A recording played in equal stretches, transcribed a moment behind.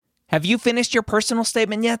Have you finished your personal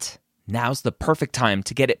statement yet? Now's the perfect time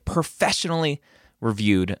to get it professionally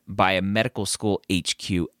reviewed by a medical school HQ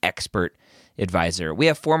expert advisor. We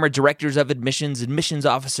have former directors of admissions, admissions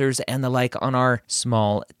officers, and the like on our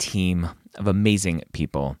small team of amazing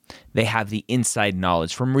people. They have the inside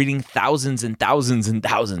knowledge from reading thousands and thousands and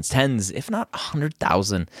thousands, tens, if not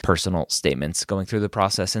 100,000 personal statements, going through the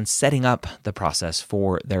process and setting up the process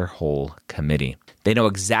for their whole committee. They know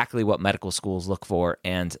exactly what medical schools look for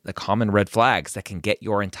and the common red flags that can get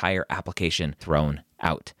your entire application thrown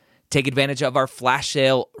out. Take advantage of our flash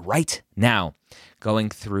sale right now, going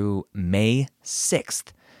through May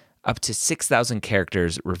 6th, up to 6,000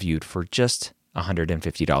 characters reviewed for just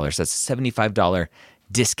 $150. That's a $75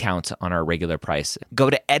 discount on our regular price. Go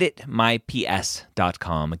to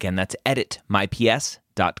editmyps.com. Again, that's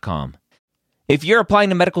editmyps.com. If you're applying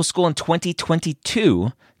to medical school in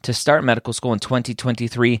 2022 to start medical school in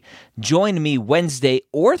 2023, join me Wednesday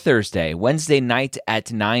or Thursday, Wednesday night at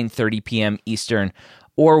 9:30 p.m. Eastern,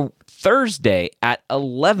 or Thursday at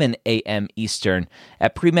 11 a.m. Eastern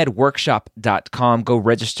at premedworkshop.com. Go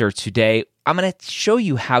register today. I'm going to show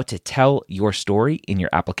you how to tell your story in your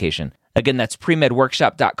application. Again, that's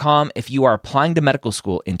premedworkshop.com. If you are applying to medical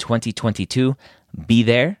school in 2022, be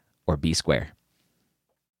there or be square.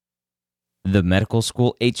 The Medical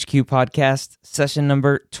School HQ Podcast, session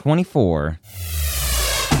number 24.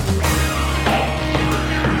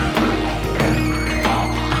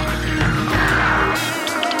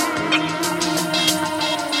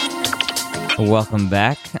 Welcome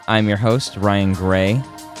back. I'm your host, Ryan Gray,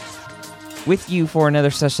 with you for another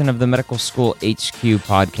session of the Medical School HQ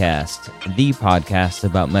Podcast, the podcast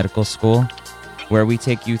about medical school, where we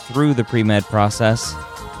take you through the pre-med process,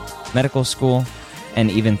 medical school, and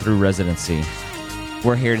even through residency.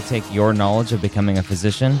 We're here to take your knowledge of becoming a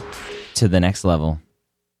physician to the next level.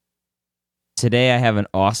 Today I have an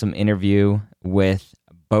awesome interview with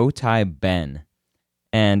Bowtie Ben,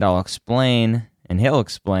 and I'll explain, and he'll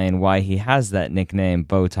explain why he has that nickname,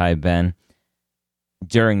 Bowtie Ben,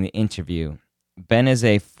 during the interview. Ben is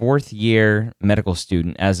a fourth-year medical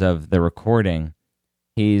student as of the recording.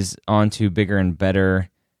 He's on to bigger and better.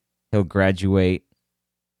 He'll graduate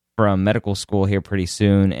from medical school here pretty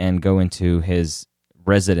soon and go into his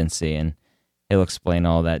residency, and he'll explain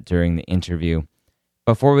all that during the interview.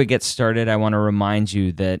 Before we get started, I want to remind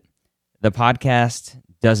you that the podcast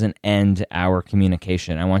doesn't end our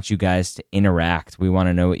communication. I want you guys to interact. We want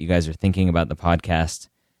to know what you guys are thinking about the podcast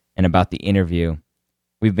and about the interview.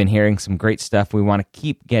 We've been hearing some great stuff. We want to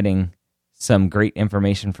keep getting some great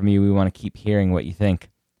information from you. We want to keep hearing what you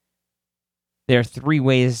think. There are 3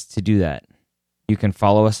 ways to do that. You can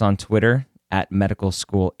follow us on Twitter at Medical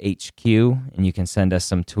School HQ, and you can send us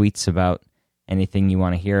some tweets about anything you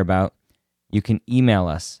want to hear about. You can email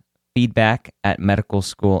us,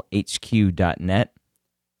 feedback@medicalschoolhq.net,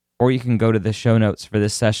 or you can go to the show notes for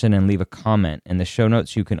this session and leave a comment. And the show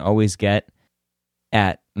notes you can always get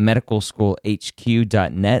at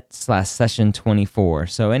medicalschoolhq.net/session24.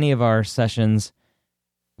 So any of our sessions,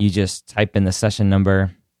 you just type in the session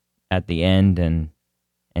number at the end, and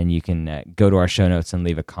you can go to our show notes and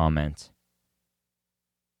leave a comment.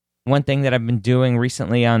 One thing that I've been doing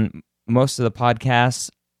recently on most of the podcasts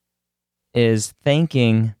is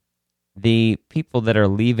thanking the people that are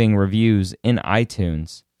leaving reviews in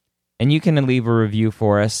iTunes. And you can leave a review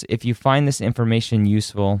for us. If you find this information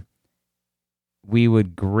useful, we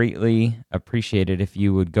would greatly appreciate it if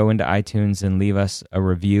you would go into iTunes and leave us a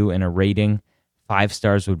review and a rating. 5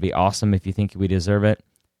 stars would be awesome if you think we deserve it.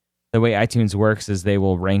 The way iTunes works is they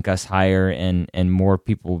will rank us higher, and more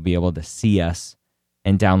people will be able to see us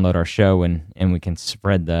and download our show, and we can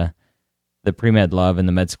spread the pre-med love and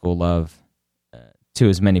the med school love to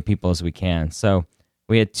as many people as we can. So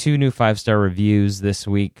we had 2 new 5-star reviews this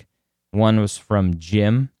week. One was from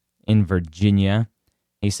Jim in Virginia.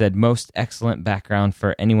 He said, most excellent background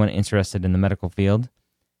for anyone interested in the medical field.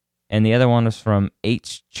 And the other one was from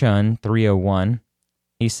H. Chun 301.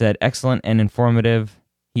 He said, excellent and informative.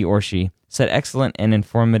 He or she said excellent and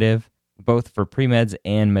informative, both for pre-meds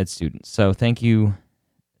and med students. So thank you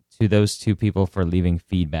to those 2 people for leaving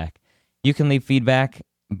feedback. You can leave feedback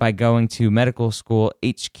by going to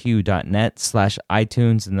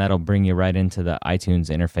medicalschoolhq.net/iTunes, and that'll bring you right into the iTunes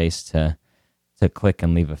interface to click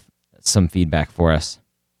and leave some feedback for us.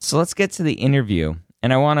 So let's get to the interview.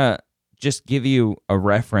 And I want to just give you a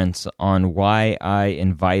reference on why I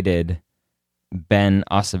invited Ben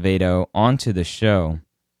Acevedo onto the show.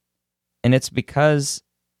 And it's because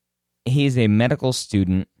he's a medical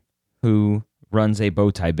student who runs a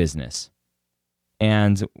bow tie business.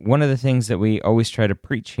 And one of the things that we always try to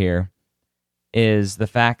preach here is the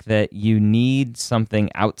fact that you need something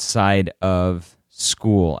outside of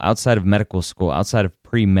school, outside of medical school, outside of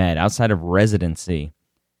pre-med, outside of residency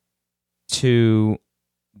to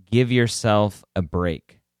give yourself a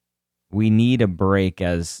break. We need a break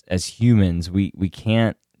as humans. We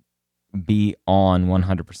can't be on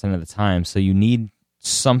 100% of the time. So you need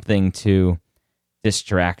something to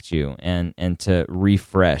distract you and to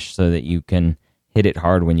refresh so that you can hit it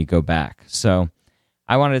hard when you go back. So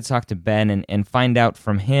I wanted to talk to Ben and find out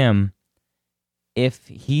from him if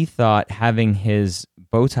he thought having his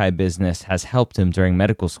bow tie business has helped him during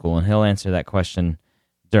medical school, and he'll answer that question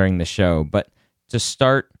during the show. But to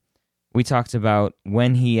start, we talked about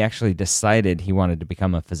when he actually decided he wanted to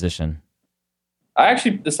become a physician. I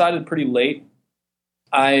actually decided pretty late.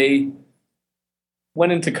 I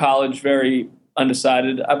went into college very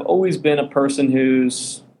undecided. I've always been a person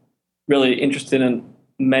who's really interested in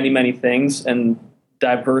many, many things and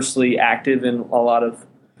diversely active in a lot of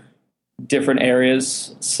different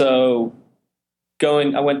areas. So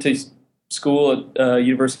I went to school at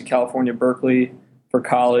University of California, Berkeley for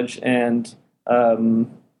college, and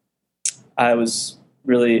I was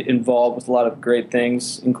really involved with a lot of great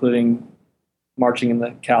things, including marching in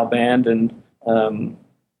the Cal Band and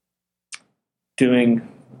being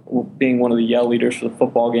one of the yell leaders for the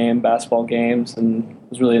football game, basketball games, and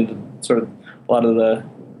was really into sort of a lot of the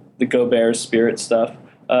Go Bears spirit stuff.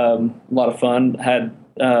 A lot of fun. Had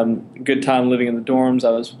a good time living in the dorms.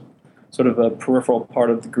 I was sort of a peripheral part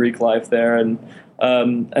of the Greek life there, and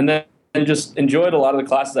then just enjoyed a lot of the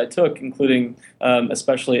classes I took, including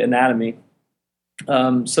especially anatomy.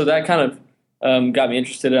 So that kind of got me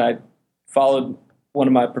interested. I followed one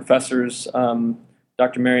of my professors,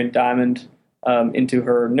 Dr. Marion Diamond, into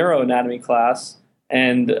her neuroanatomy class,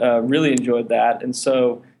 and really enjoyed that. And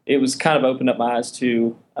so it was kind of opened up my eyes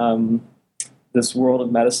to this world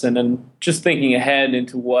of medicine, and just thinking ahead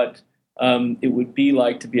into what it would be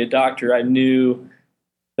like to be a doctor. I knew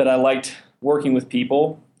that I liked working with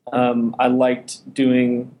people. I liked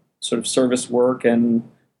doing sort of service work and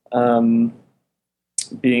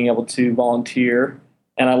being able to volunteer,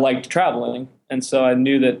 and I liked traveling. And so I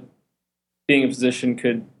knew that being a physician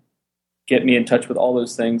could get me in touch with all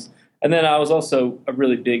those things. And then I was also a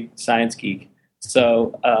really big science geek.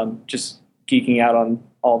 So just geeking out on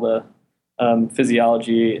all the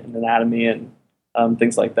physiology and anatomy and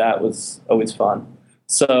things like that was always fun.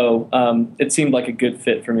 So it seemed like a good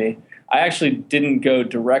fit for me. I actually didn't go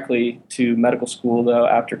directly to medical school, though.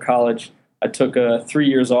 After college, I took 3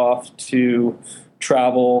 years off to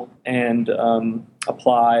travel and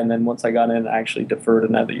apply. And then once I got in, I actually deferred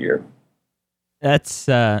another year. That's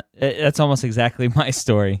almost exactly my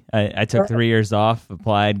story. I took 3 years off,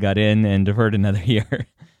 applied, got in, and deferred another year.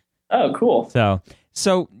 Oh, cool.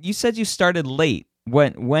 So you said you started late.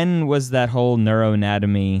 When was that whole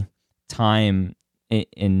neuroanatomy time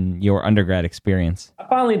in your undergrad experience? I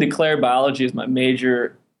finally declared biology as my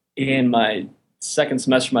major in my second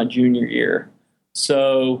semester of my junior year.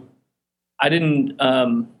 So I didn't,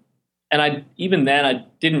 even then I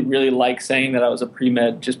didn't really like saying that I was a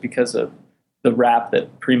pre-med just because of the rap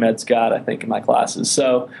that pre-med's got, I think, in my classes.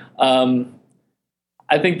 So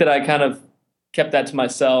I think that I kind of kept that to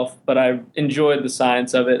myself, but I enjoyed the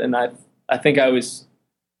science of it, and I think I was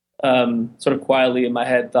sort of quietly in my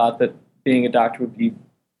head thought that being a doctor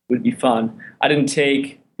would be fun. I didn't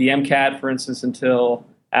take the MCAT, for instance, until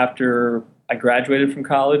after I graduated from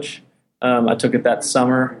college. I took it that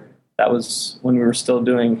summer. That was when we were still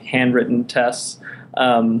doing handwritten tests.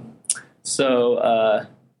 So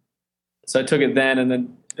I took it then,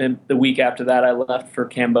 and then the week after that, I left for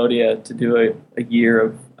Cambodia to do a year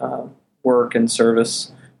of work and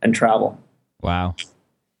service and travel. Wow.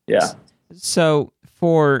 Yeah. So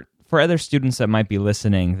for other students that might be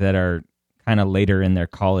listening that are kind of later in their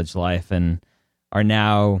college life and are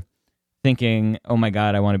now thinking, oh my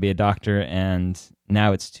God, I want to be a doctor, and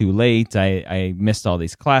now it's too late. I missed all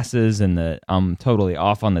these classes, and I'm totally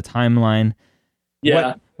off on the timeline.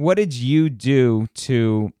 Yeah. What did you do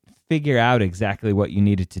to figure out exactly what you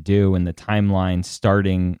needed to do in the timeline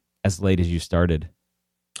starting as late as you started?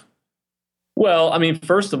 Well, I mean,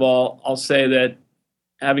 first of all, I'll say that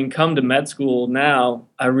having come to med school now,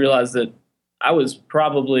 I realized that I was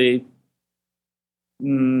probably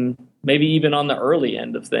maybe even on the early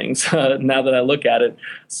end of things now that I look at it.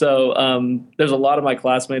 So there's a lot of my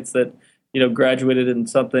classmates that, graduated in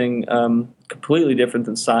something completely different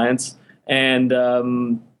than science,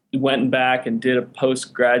 and went back and did a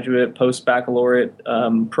postgraduate, post-baccalaureate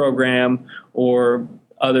program, or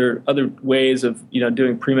other ways of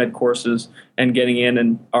doing pre-med courses and getting in,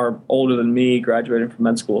 and are older than me, graduating from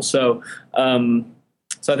med school. So I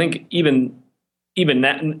think even even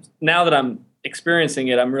now that I'm experiencing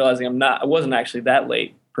it, I'm realizing I wasn't actually that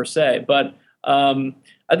late per se. But I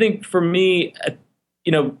think for me,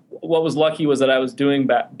 what was lucky was that I was doing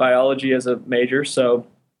biology as a major, so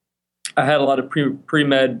I had a lot of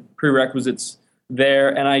pre-med prerequisites there,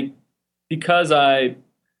 and because I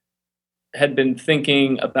had been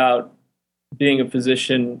thinking about being a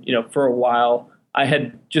physician, for a while, I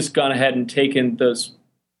had just gone ahead and taken those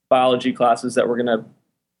biology classes that were going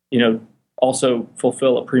to, also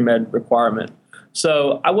fulfill a pre-med requirement.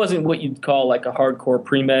 So I wasn't what you'd call like a hardcore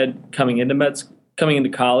pre-med coming into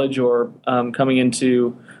college or coming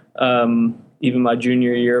into even my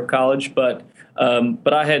junior year of college, but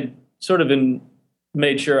I had sort of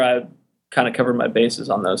made sure I kind of covered my bases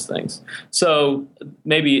on those things. So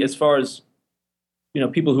maybe as far as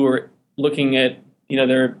people who are looking at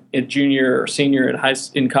they're a junior or senior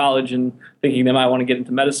in college and thinking they might want to get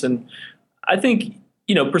into medicine, I think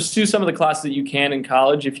pursue some of the classes that you can in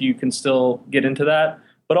college if you can still get into that.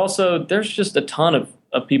 But also, there's just a ton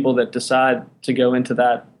of people that decide to go into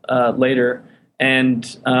that later, and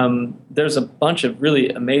there's a bunch of really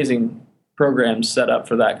amazing programs set up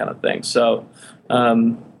for that kind of thing. So,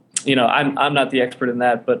 I'm not the expert in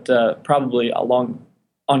that, but probably on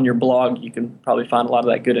your blog, you can probably find a lot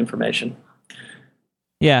of that good information.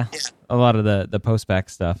 Yeah, a lot of the post-bac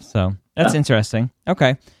stuff. So that's interesting.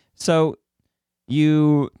 Okay, so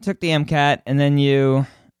you took the MCAT and then you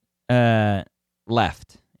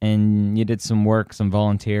left and you did some work, some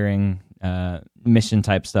volunteering, mission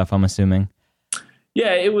type stuff, I'm assuming.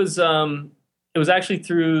 Yeah, it was actually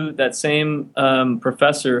through that same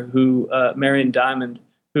professor who, Marion Diamond,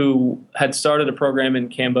 who had started a program in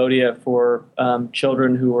Cambodia for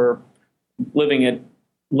children who were living at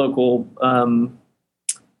a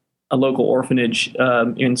local orphanage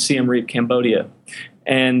in Siem Reap, Cambodia.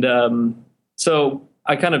 And so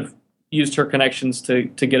I kind of used her connections to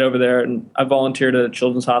get over there, and I volunteered at a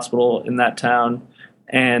children's hospital in that town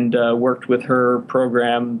and worked with her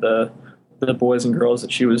program, the boys and girls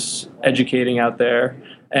that she was educating out there.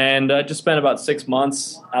 And I just spent about 6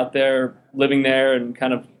 months out there living there and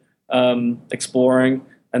kind of exploring,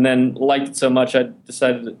 and then liked it so much I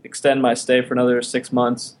decided to extend my stay for another 6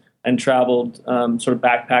 months and traveled, sort of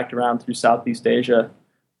backpacked around through Southeast Asia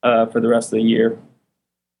for the rest of the year.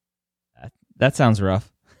 That sounds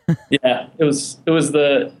rough. Yeah, it was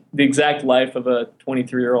the exact life of a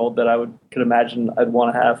 23-year-old that I could imagine I'd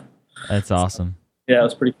want to have. That's awesome. Yeah, it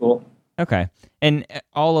was pretty cool. Okay. And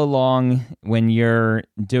all along when you're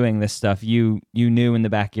doing this stuff, you knew in the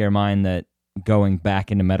back of your mind that going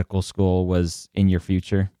back into medical school was in your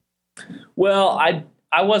future? Well,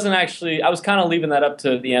 I wasn't actually, I was kind of leaving that up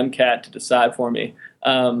to the MCAT to decide for me.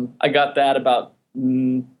 I got that about, I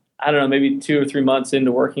don't know, maybe 2 or 3 months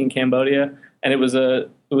into working in Cambodia, and it was a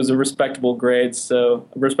respectable grade, so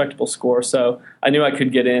a respectable score. So I knew I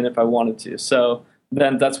could get in if I wanted to. So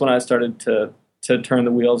then that's when I started to turn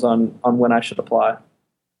the wheels on when I should apply.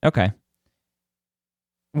 Okay.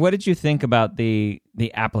 What did you think about the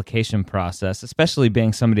application process, especially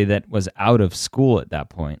being somebody that was out of school at that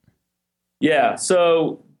point? Yeah,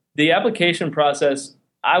 so the application process,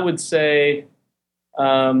 I would say,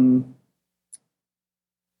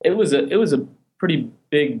 it was a pretty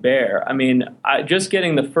big bear. I mean, just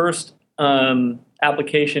getting the first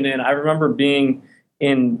application in. I remember being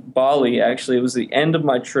in Bali. Actually, it was the end of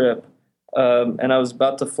my trip, and I was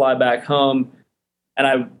about to fly back home,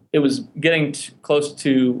 and it was getting close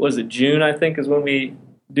to, was it June? I think is when we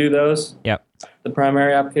do those. Yep. The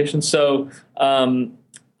primary application. So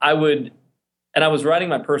I was writing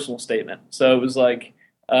my personal statement. So it was like,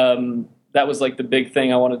 that was like the big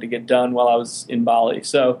thing I wanted to get done while I was in Bali.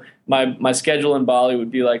 So my schedule in Bali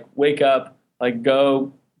would be like, wake up, like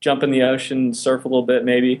go jump in the ocean, surf a little bit,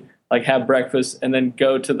 maybe like have breakfast, and then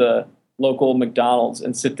go to the local McDonald's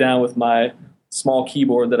and sit down with my small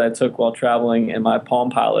keyboard that I took while traveling and my Palm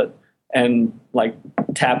Pilot and like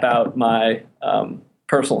tap out my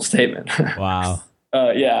personal statement. Wow.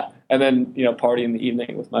 Yeah. And then, party in the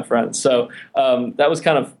evening with my friends. So that was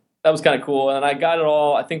kind of cool. And I got it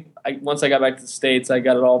all. I think once I got back to the States, I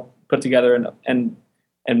got it all put together and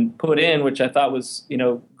put in, which I thought was,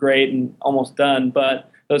 great and almost done. But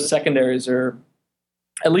those secondaries are,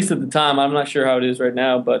 at least at the time, I'm not sure how it is right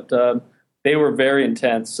now, but they were very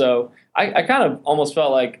intense. So I kind of almost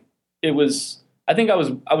felt like it was, I think I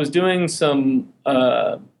was doing some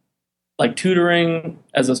like tutoring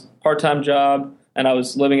as a part-time job, and I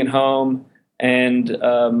was living at home, and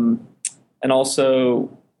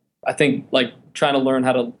also I think like trying to learn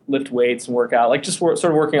how to lift weights and work out, like just sort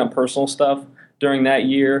of working on personal stuff during that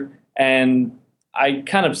year. And I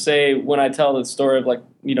kind of say when I tell the story of like,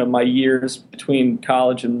 my years between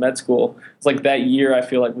college and med school, it's like that year I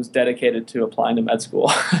feel like was dedicated to applying to med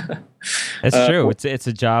school. It's true. It's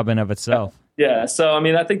a job in of itself. Yeah. So, I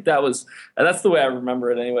mean, I think that's the way I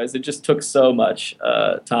remember it anyways. It just took so much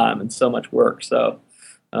time and so much work. So,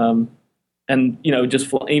 and,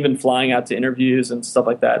 just even flying out to interviews and stuff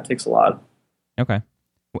like that takes a lot. Okay.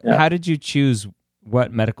 Yeah. How did you choose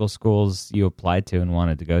what medical schools you applied to and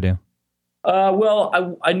wanted to go to?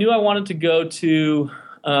 Well, I knew I wanted to go to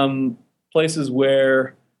places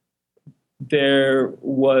where I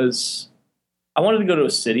wanted to go to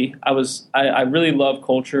a city. I really love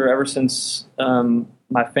culture ever since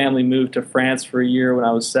my family moved to France for a year when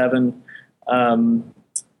I was 7.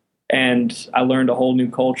 And I learned a whole new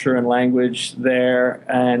culture and language there.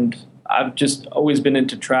 And I've just always been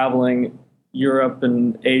into traveling Europe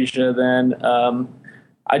and Asia then.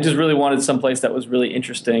 I just really wanted someplace that was really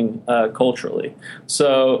interesting culturally.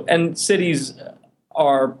 So, and cities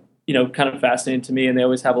are, kind of fascinating to me, and they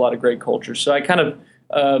always have a lot of great culture. So I kind of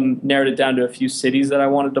narrowed it down to a few cities that I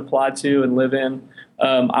wanted to apply to and live in.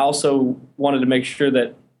 I also wanted to make sure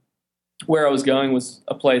that where I was going was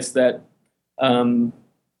a place that,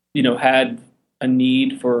 had a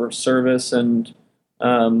need for service and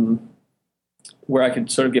where I could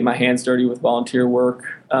sort of get my hands dirty with volunteer work,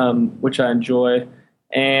 which I enjoy.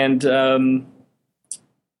 And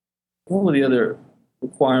what were the other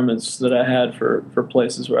requirements that I had for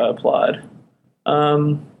places where I applied?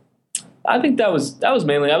 I think that was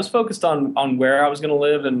mainly, I was focused on where I was going to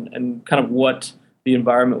live and kind of what the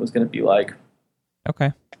environment was going to be like.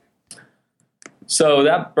 Okay. So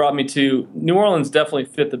that brought me to New Orleans. Definitely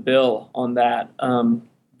fit the bill on that.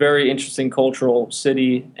 Very interesting cultural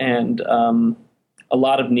city and a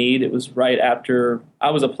lot of need. It was right after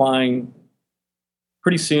I was applying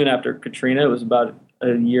pretty soon after Katrina. It was about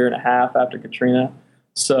a year and a half after Katrina.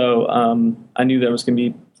 So I knew there was going to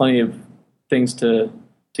be plenty of things to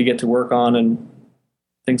get to work on and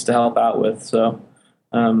things to help out with. So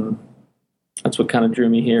that's what kind of drew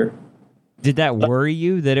me here. Did that worry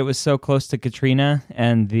you that it was so close to Katrina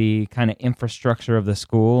and the kind of infrastructure of the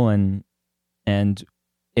school and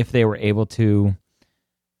if they were able to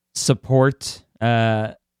support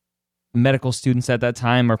medical students at that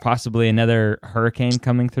time or possibly another hurricane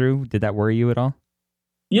coming through? Did that worry you at all?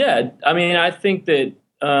 Yeah. I mean, I think that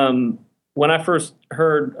when I first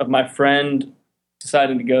heard of my friend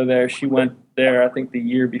deciding to go there, she went there, I think the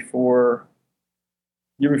year before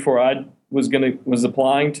I was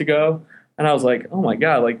applying to go. And I was like, oh my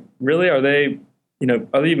God, like really? Are they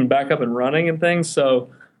even back up and running and things? So,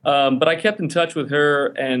 but I kept in touch with her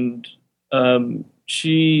and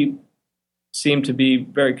she seemed to be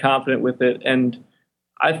very confident with it. And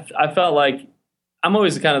I felt like I'm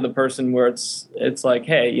always kind of the person where it's like,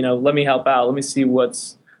 hey, let me help out. Let me see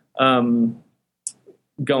what's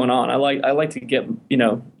going on. I like to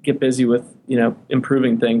get busy with,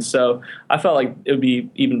 improving things. So I felt like it would be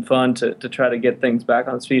even fun to try to get things back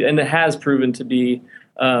on its feet. And it has proven to be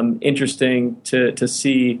interesting to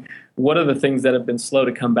see what are the things that have been slow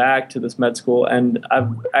to come back to this med school. And I've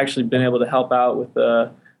actually been able to help out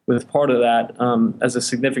with part of that as a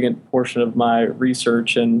significant portion of my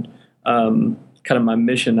research and kind of my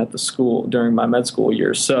mission at the school during my med school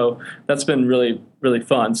years. So that's been really, really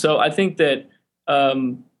fun. So I think that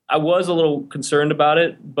I was a little concerned about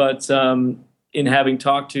it, but in having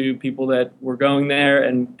talked to people that were going there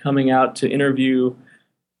and coming out to interview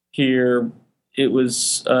here, it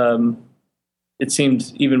was it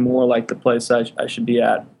seemed even more like the place I should be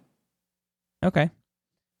at. Okay.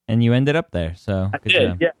 And you ended up there, so I did,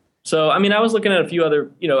 job. Yeah. So, I mean, I was looking at a few other,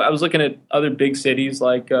 I was looking at other big cities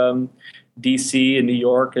like D.C. and New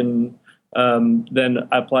York, and then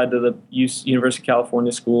I applied to the University of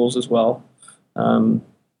California schools as well.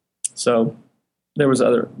 So there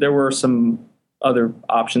were some other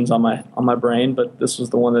options on my brain, but this was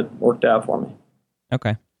the one that worked out for me.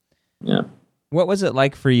 Okay. Yeah. What was it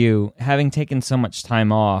like for you, having taken so much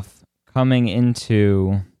time off, coming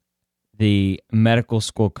into the medical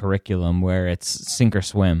school curriculum where it's sink or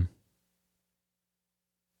swim?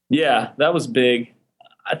 Yeah, that was big.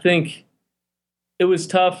 I think it was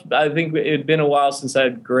tough. I think it had been a while since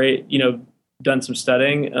I'd done some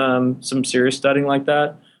studying, some serious studying like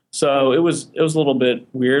that. So it was a little bit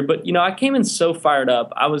weird, but I came in so fired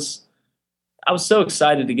up. I was so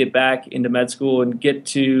excited to get back into med school and get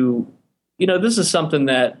to, this is something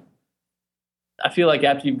that I feel like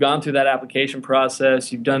after you've gone through that application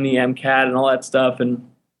process, you've done the MCAT and all that stuff, and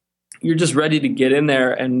you're just ready to get in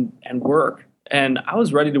there and work. And I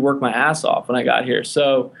was ready to work my ass off when I got here.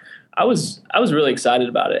 So I was really excited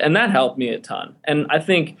about it, and that helped me a ton. And I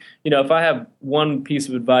think, if I have one piece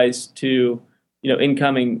of advice to,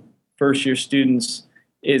 incoming first year students,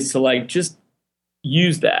 is to like just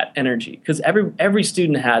use that energy, because every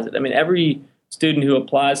student has it. I mean, every student who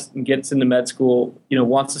applies and gets into med school,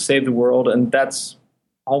 wants to save the world, and that's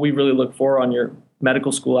all we really look for on your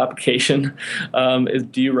medical school application. Is,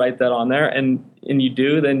 do you write that on there? And you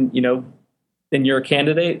do, then then you're a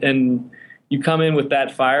candidate, and you come in with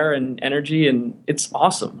that fire and energy, and it's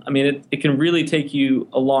awesome. I mean, it can really take you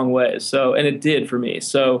a long way. So, and it did for me.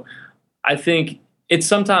 So I think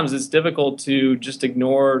sometimes it's difficult to just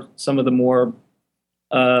ignore some of the more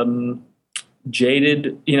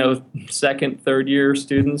jaded, second, third year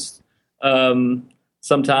students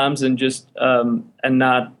sometimes, and just and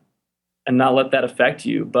not let that affect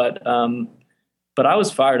you. But I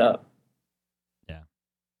was fired up. Yeah.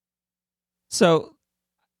 So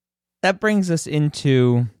that brings us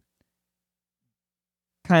into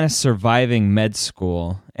kind of surviving med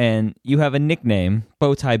school, and you have a nickname,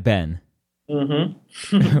 Bowtie Ben.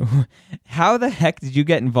 Mm-hmm. How the heck did you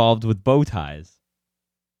get involved with bow ties?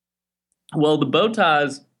 Well, the bow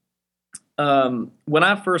ties, when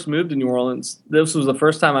I first moved to New Orleans, this was the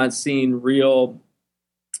first time I'd seen real,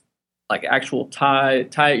 like, actual tie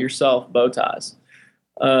it yourself bow ties.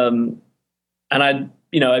 And I'd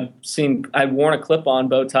worn a clip-on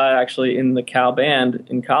bow tie actually in the Cal band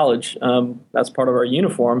in college. That's part of our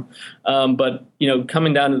uniform. But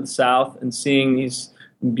coming down to the South and seeing these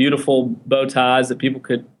beautiful bow ties that people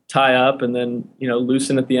could tie up and then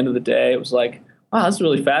loosen at the end of the day, it was like, wow, that's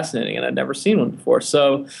really fascinating, and I'd never seen one before.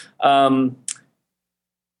 So at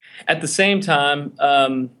the same time,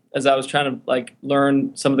 as I was trying to like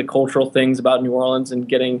learn some of the cultural things about New Orleans and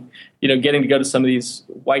getting to go to some of these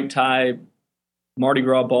white tie Mardi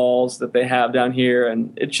Gras balls that they have down here,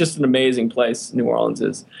 and it's just an amazing place, New Orleans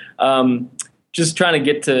is. Just trying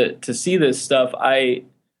to get to see this stuff, I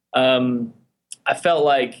felt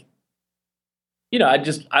like,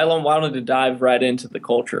 I wanted to dive right into the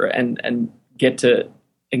culture and get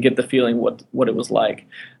the feeling what it was like.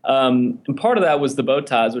 And part of that was the bow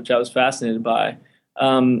ties, which I was fascinated by.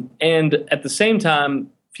 And at the same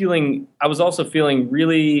time, I was also feeling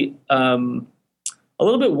really a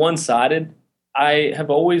little bit one-sided. I have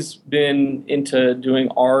always been into doing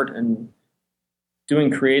art and doing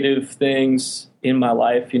creative things in my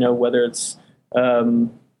life, whether it's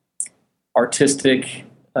artistic,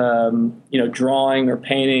 drawing or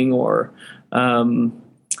painting, or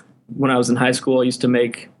when I was in high school, I used to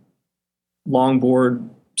make longboard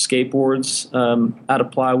skateboards out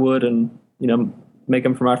of plywood and, make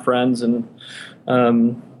them for my friends and,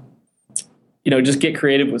 just get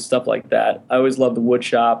creative with stuff like that. I always loved the wood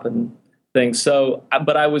shop and things. So,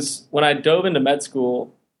 but when I dove into med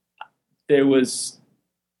school, there was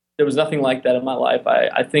nothing like that in my life.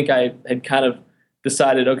 I think I had kind of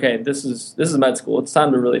decided, okay, this is med school. It's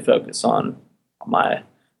time to really focus on my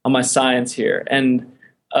science here. And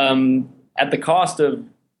at the cost of,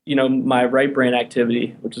 my right brain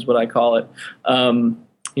activity, which is what I call it,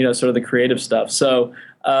 sort of the creative stuff. So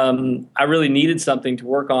I really needed something to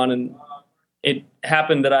work on, and it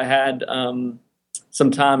happened that I had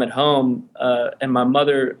some time at home, and my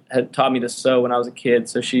mother had taught me to sew when I was a kid.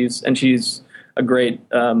 So she's a great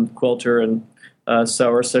quilter and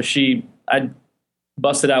sewer. So I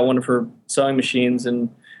busted out one of her sewing machines and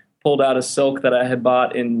pulled out a silk that I had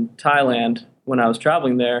bought in Thailand when I was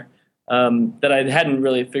traveling there, that I hadn't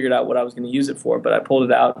really figured out what I was going to use it for, but I pulled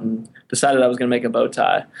it out and decided I was going to make a bow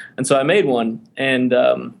tie. And so I made one, and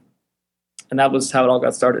that was how it all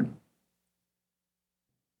got started.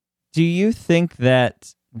 Do you think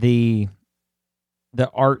that the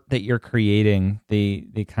art that you're creating,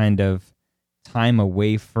 the kind of time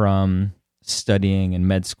away from studying in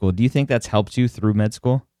med school, do you think that's helped you through med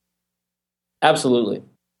school? Absolutely.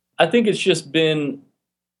 I think it's just been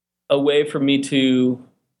a way for me to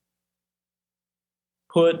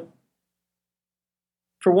put,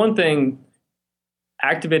 for one thing,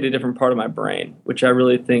 activate a different part of my brain, which I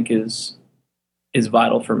really think is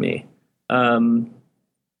vital for me.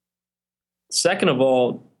 Second of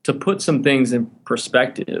all, to put some things in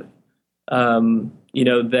perspective, that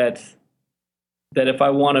if I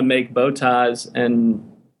want to make bow ties and,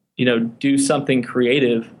 do something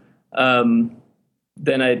creative,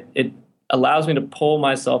 then it allows me to pull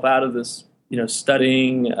myself out of this,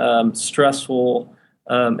 studying, stressful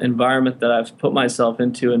environment that I've put myself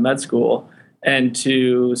into in med school, and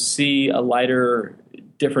to see a lighter,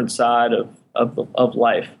 different side of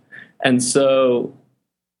life. And so,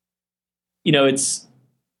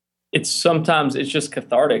 it's sometimes it's just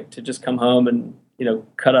cathartic to just come home and,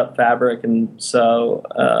 cut up fabric and sew.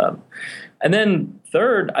 And then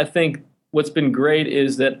third, I think what's been great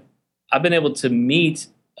is that I've been able to meet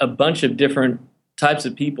a bunch of different types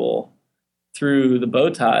of people through the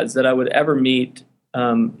bow ties that I would ever meet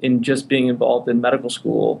in just being involved in medical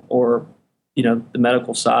school or, the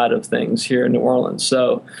medical side of things here in New Orleans.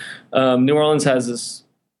 So New Orleans has this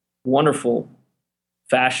wonderful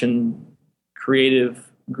fashion,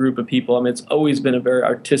 creative group of people. I mean, it's always been a very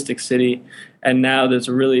artistic city, and now there's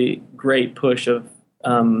a really great push of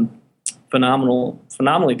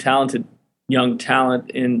phenomenally talented young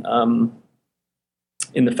talent in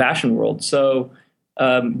the fashion world. So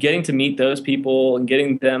getting to meet those people and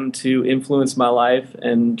getting them to influence my life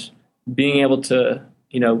and being able to,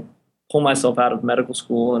 pull myself out of medical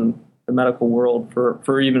school and the medical world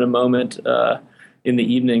for even a moment in the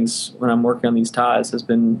evenings when I'm working on these ties has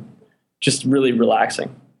been just really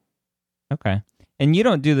relaxing. Okay. And you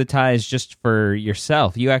don't do the ties just for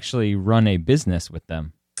yourself. You actually run a business with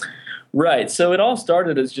them. Right. So it all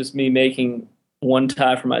started as just me making one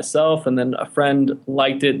tie for myself, and then a friend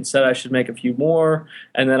liked it and said I should make a few more,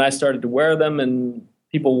 and then I started to wear them and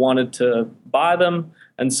people wanted to buy them,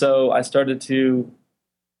 and so I started to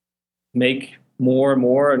make more and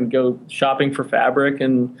more and go shopping for fabric,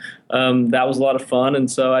 and that was a lot of fun,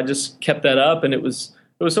 and so I just kept that up, and it was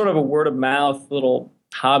sort of a word of mouth little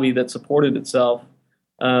hobby that supported itself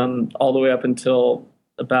all the way up until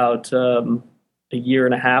about a year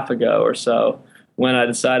and a half ago or so, when I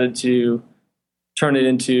decided to turn it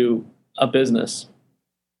into a business.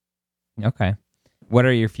 Okay. What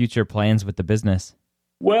are your future plans with the business?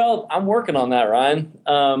 Well, I'm working on that, Ryan.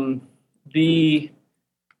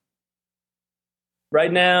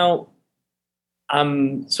 Right now,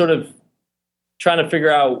 I'm sort of trying to figure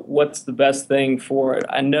out what's the best thing for it.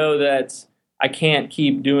 I know that I can't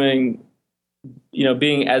keep doing,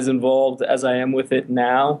 being as involved as I am with it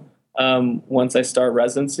now. Once I start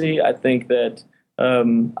residency, I think that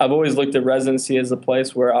I've always looked at residency as a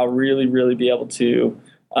place where I'll really, really be able to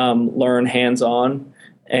learn hands-on,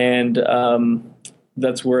 and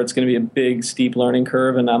that's where it's going to be a big, steep learning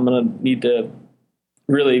curve, and I'm going to need to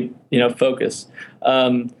really, focus.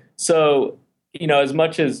 So, as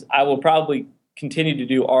much as I will probably continue to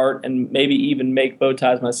do art and maybe even make bow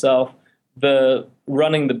ties myself, the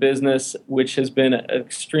running the business, which has been an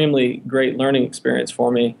extremely great learning experience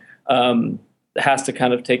for me, has to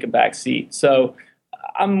kind of take a back seat. So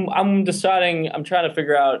I'm deciding, I'm trying to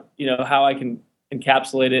figure out, how I can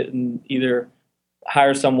encapsulate it and either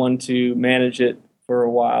hire someone to manage it for a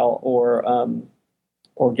while or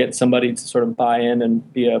get somebody to sort of buy in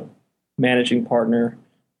and be a managing partner.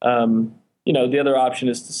 The other option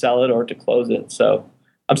is to sell it or to close it. So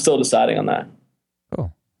I'm still deciding on that.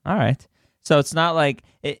 Cool. All right. So it's not like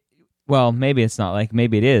it. Well, maybe it's not like.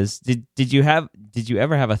 Maybe it is. Did you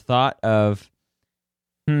ever have a thought of,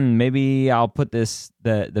 maybe I'll put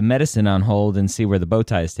the medicine on hold and see where the bow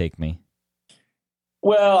ties take me?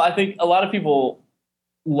 Well, I think a lot of people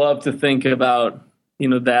love to think about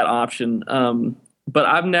that option, but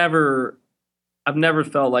I've never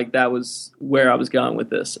felt like that was where I was going with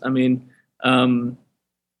this. I mean, the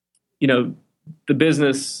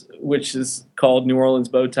business, which is called New Orleans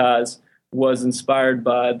Bow Ties, was inspired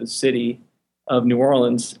by the city of New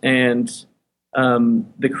Orleans and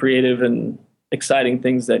the creative and exciting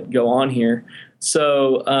things that go on here.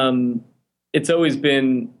 So it's always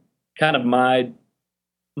been kind of my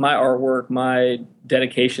artwork, my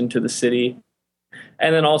dedication to the city,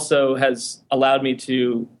 and then also has allowed me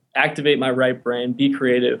to activate my right brain, be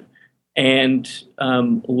creative, and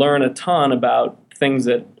learn a ton about things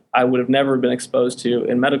that I would have never been exposed to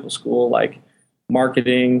in medical school, like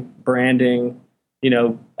marketing, branding,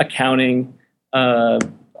 accounting,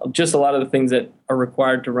 just a lot of the things that are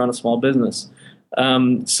required to run a small business.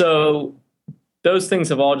 So those things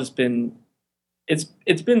have all just been, it's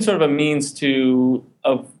been sort of a means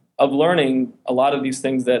of learning a lot of these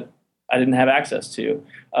things that I didn't have access to.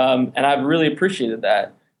 And I've really appreciated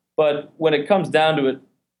that. But when it comes down to it,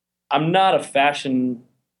 I'm not a fashion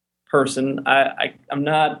person. I'm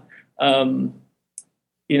not, I'm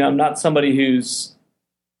not somebody who's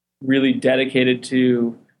really dedicated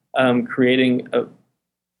to creating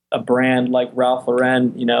a brand like Ralph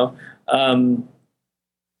Lauren. I'm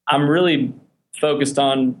really focused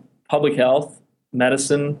on public health,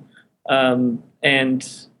 medicine, and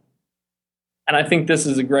I think this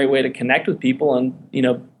is a great way to connect with people and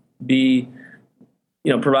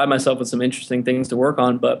provide myself with some interesting things to work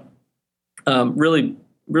on. But really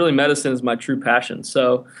medicine is my true passion.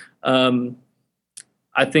 So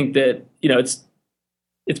I think that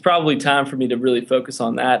it's probably time for me to really focus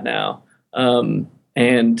on that now. But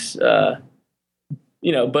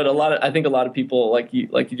I think a lot of people, like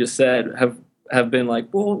you just said, have been like,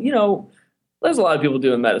 well, there's a lot of people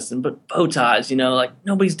doing medicine, but bow ties, like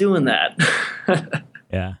nobody's doing that.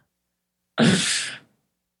 Yeah.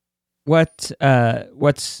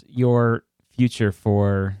 What's your future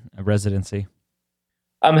for a residency?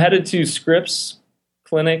 I'm headed to Scripps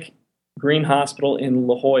Clinic, Green Hospital in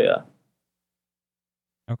La Jolla.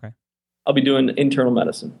 Okay. I'll be doing internal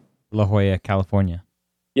medicine. La Jolla, California.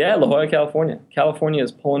 Yeah, La Jolla, California. California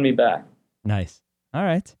is pulling me back. Nice. All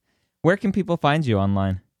right. Where can people find you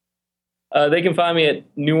online? They can find me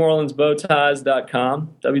at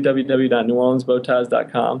neworleansbowties.com,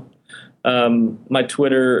 www.neworleansbowties.com. My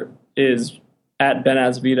Twitter is at Ben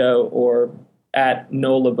Azevedo or at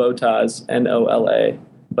Nola Bowties, Nola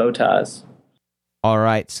Bowties. All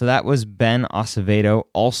right. So that was Ben Acevedo,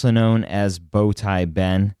 also known as Bowtie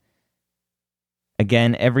Ben.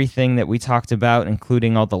 Again, everything that we talked about,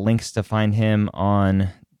 including all the links to find him on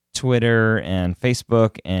Twitter and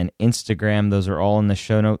Facebook and Instagram, those are all in the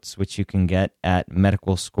show notes, which you can get at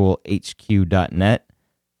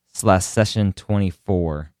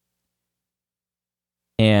medicalschoolhq.net/session24.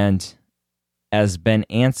 And as Ben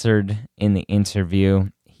answered in the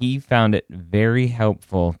interview, he found it very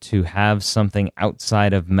helpful to have something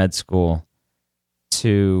outside of med school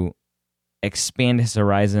to expand his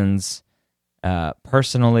horizons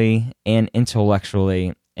personally and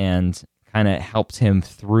intellectually, and kind of helped him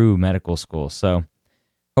through medical school. So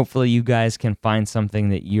hopefully you guys can find something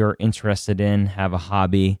that you're interested in, have a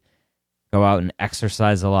hobby, go out and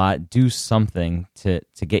exercise a lot, do something to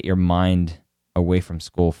get your mind away from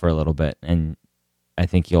school for a little bit, and I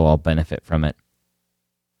think you'll all benefit from it.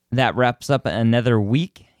 That wraps up another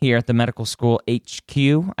week here at the Medical School HQ.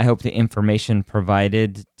 I hope the information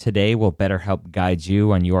provided today will better help guide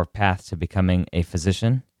you on your path to becoming a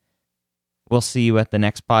physician. We'll see you at the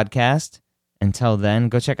next podcast. Until then,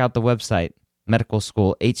 go check out the website,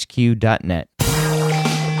 medicalschoolhq.net.